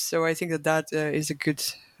 So I think that is a good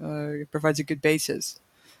provides a good basis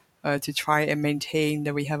to try and maintain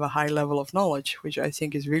that we have a high level of knowledge, which I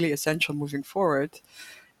think is really essential moving forward.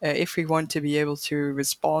 If we want to be able to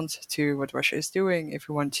respond to what Russia is doing, if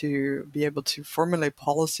we want to be able to formulate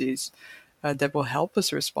policies that will help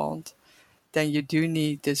us respond, then you do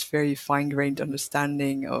need this very fine-grained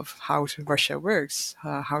understanding of how Russia works,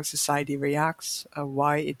 how society reacts,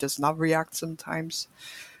 why it does not react sometimes.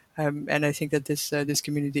 And I think that this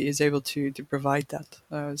community is able to provide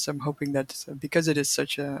that. So I'm hoping that because it is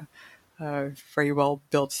such a very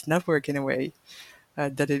well-built network in a way,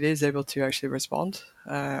 that it is able to actually respond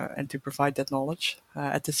and to provide that knowledge.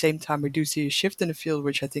 At the same time, we do see a shift in the field,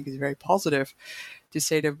 which I think is very positive, to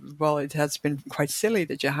say that, well, it has been quite silly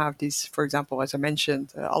that you have these, for example, as I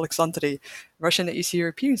mentioned, Alexandri, Russian and East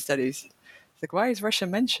European studies. It's like, why is Russia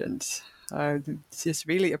mentioned? It's just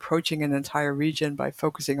really approaching an entire region by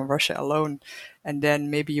focusing on Russia alone. And then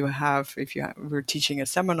maybe you have, if you were teaching a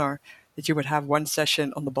seminar, that you would have one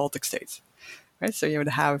session on the Baltic states. Right? So you would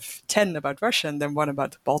have 10 about Russia and then one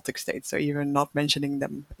about the Baltic states. So you're not mentioning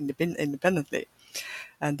them independently.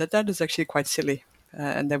 And that is actually quite silly.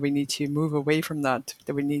 And that we need to move away from that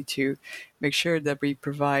we need to make sure that we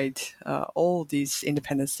provide all these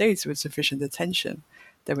independent states with sufficient attention,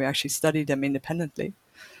 that we actually study them independently,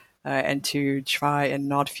 and to try and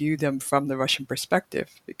not view them from the Russian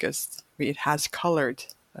perspective, because it has colored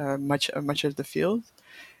much of the field.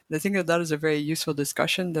 And I think that is a very useful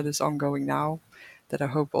discussion that is ongoing now, that I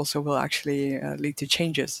hope also will actually lead to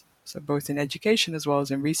changes. So both in education as well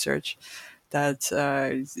as in research, that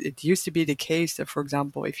it used to be the case that, for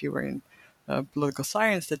example, if you were in political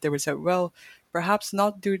science, that they would say, well, perhaps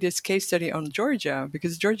not do this case study on Georgia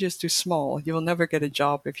because Georgia is too small. You will never get a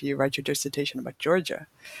job if you write your dissertation about Georgia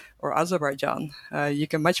or Azerbaijan. You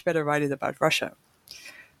can much better write it about Russia.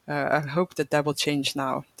 I hope that will change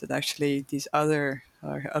now, that actually these other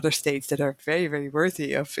states that are very, very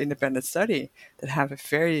worthy of independent study, that have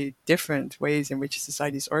very different ways in which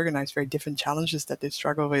society is organized, very different challenges that they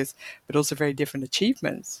struggle with, but also very different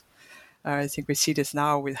achievements. I think we see this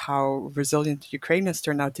now with how resilient Ukraine has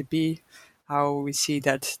turned out to be, how we see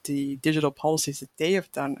that the digital policies that they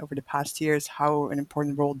have done over the past years, how an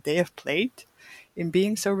important role they have played in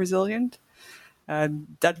being so resilient.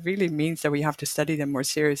 That really means that we have to study them more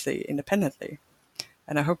seriously independently.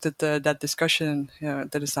 And I hope that that discussion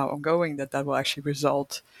that is now ongoing, that will actually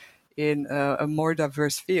result in a more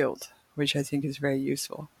diverse field, which I think is very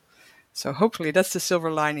useful. So hopefully that's the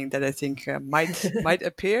silver lining that I think might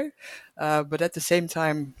appear. But at the same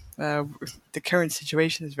time, the current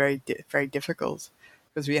situation is very difficult,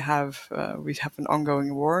 because we have an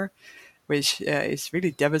ongoing war, which is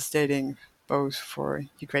really devastating both for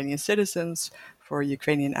Ukrainian citizens, for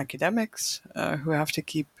Ukrainian academics who have to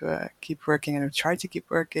keep working and try to keep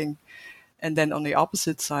working. And then on the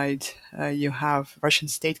opposite side, you have Russian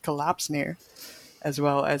state collapse near, as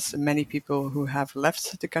well as many people who have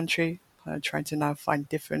left the country, trying to now find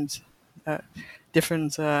different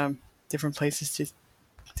places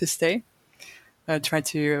to stay, try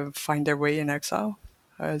to find their way in exile.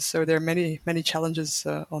 So there are many challenges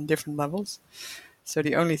on different levels. So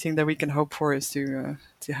the only thing that we can hope for is to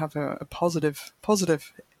have a positive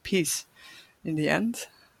peace in the end,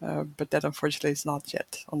 but that unfortunately is not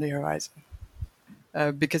yet on the horizon.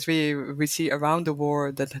 Because we see around the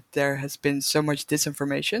war that there has been so much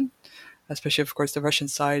disinformation, especially, of course, the Russian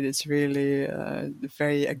side is really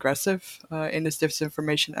very aggressive in its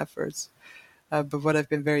disinformation efforts. But what I've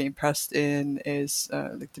been very impressed in is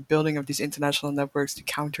like the building of these international networks to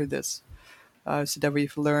counter this, so that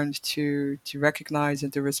we've learned to recognize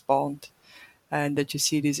and to respond, and that you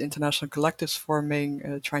see these international collectives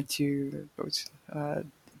forming, trying to both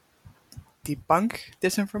debunk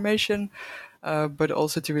disinformation, but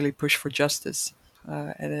also to really push for justice.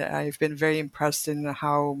 And I've been very impressed in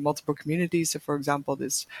how multiple communities, so for example,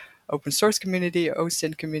 this open source community,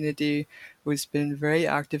 OSINT community, who's been very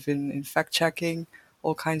active in fact-checking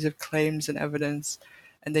all kinds of claims and evidence.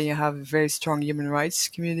 And then you have a very strong human rights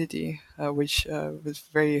community, which was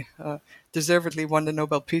very deservedly won the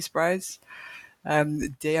Nobel Peace Prize.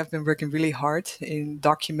 They have been working really hard in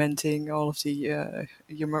documenting all of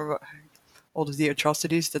the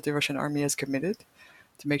atrocities that the Russian army has committed,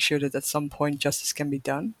 to make sure that at some point justice can be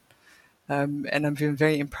done. And I've been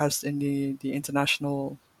very impressed in the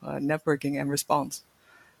international networking and response.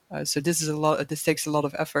 So this takes a lot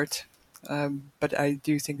of effort, but I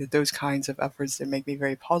do think that those kinds of efforts, they make me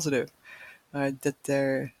very positive,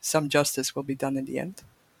 that some justice will be done in the end,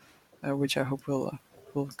 which I hope will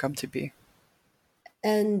come to be.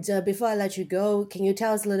 And before I let you go, can you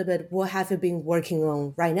tell us a little bit what have you been working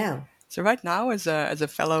on right now? So right now, as a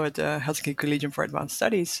fellow at the Helsinki Collegium for Advanced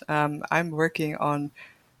Studies, I'm working on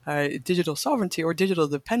digital sovereignty or digital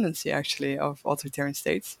dependency, actually, of authoritarian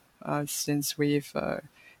states. Since we've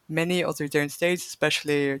many authoritarian states,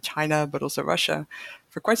 especially China, but also Russia,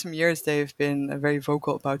 for quite some years they've been very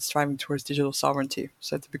vocal about striving towards digital sovereignty,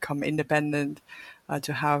 so to become independent,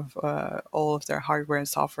 to have all of their hardware and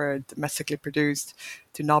software domestically produced,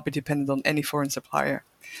 to not be dependent on any foreign supplier.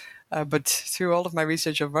 But through all of my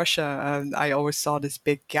research of Russia, I always saw this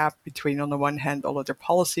big gap between, on the one hand, all of their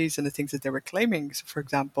policies and the things that they were claiming. So, for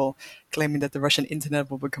example, claiming that the Russian internet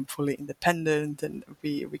will become fully independent and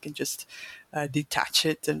we can just detach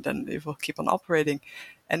it and then it will keep on operating.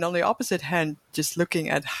 And on the opposite hand, just looking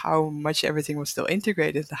at how much everything was still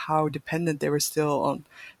integrated, how dependent they were still on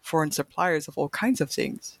foreign suppliers of all kinds of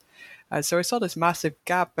things. So I saw this massive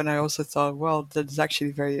gap, and I also thought, well, that is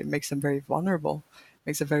actually it makes them very vulnerable.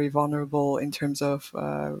 Makes them very vulnerable in terms of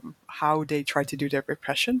how they try to do their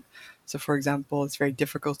repression. So, for example, it's very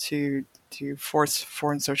difficult to force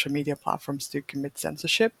foreign social media platforms to commit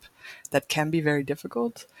censorship. That can be very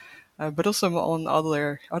difficult. But also on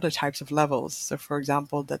other types of levels. So, for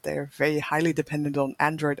example, that they're very highly dependent on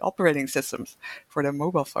Android operating systems for their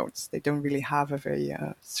mobile phones. They don't really have a very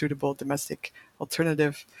suitable domestic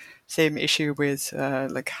alternative. Same issue with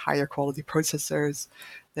like higher quality processors.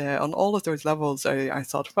 On all of those levels, I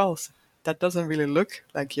thought, well, that doesn't really look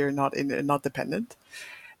like you're not dependent.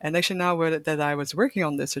 And actually, now that I was working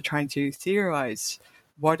on this, or trying to theorize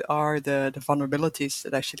what are the vulnerabilities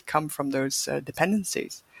that actually come from those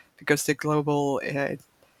dependencies, because the globe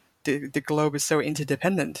is so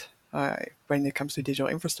interdependent when it comes to digital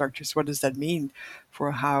infrastructures. What does that mean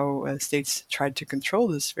for how states try to control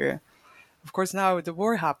the sphere? Of course, now the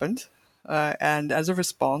war happened, and as a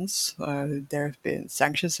response, there have been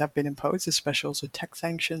sanctions have been imposed, especially also tech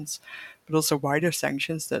sanctions, but also wider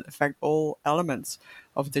sanctions that affect all elements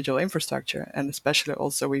of digital infrastructure. And especially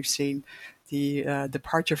also we've seen the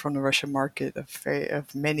departure from the Russian market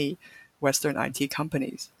of many Western IT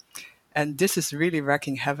companies. And this is really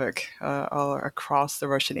wreaking havoc all across the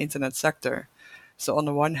Russian internet sector. So on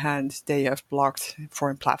the one hand, they have blocked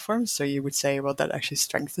foreign platforms. So you would say, well, that actually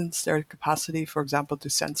strengthens their capacity, for example, to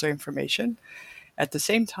censor information. At the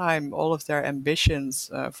same time, all of their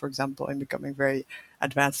ambitions, for example, in becoming very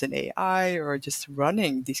advanced in AI or just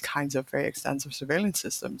running these kinds of very extensive surveillance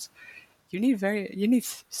systems, you need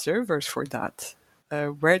servers for that.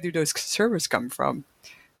 Where do those servers come from?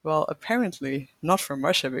 Well, apparently not from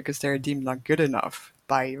Russia, because they're deemed not good enough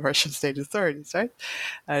by Russian state authorities, right?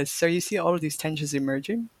 So you see all of these tensions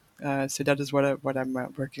emerging. So that is what I'm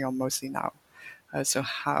working on mostly now. So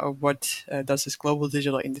what does this global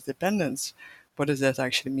digital interdependence, what does that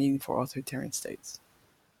actually mean for authoritarian states?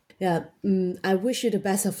 Yeah, I wish you the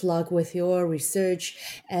best of luck with your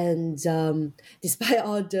research, and despite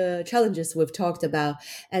all the challenges we've talked about.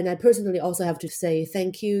 And I personally also have to say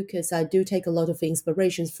thank you, because I do take a lot of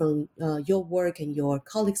inspirations from your work and your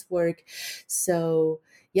colleagues' work. So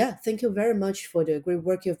yeah, thank you very much for the great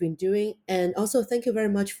work you've been doing, and also thank you very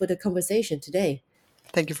much for the conversation today.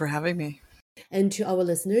 Thank you for having me. And to our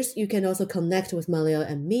listeners, you can also connect with Malia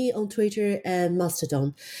and me on Twitter and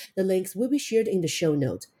Mastodon. The links will be shared in the show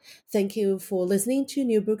note. Thank you for listening to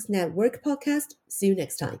New Books Network podcast. See you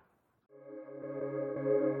next time.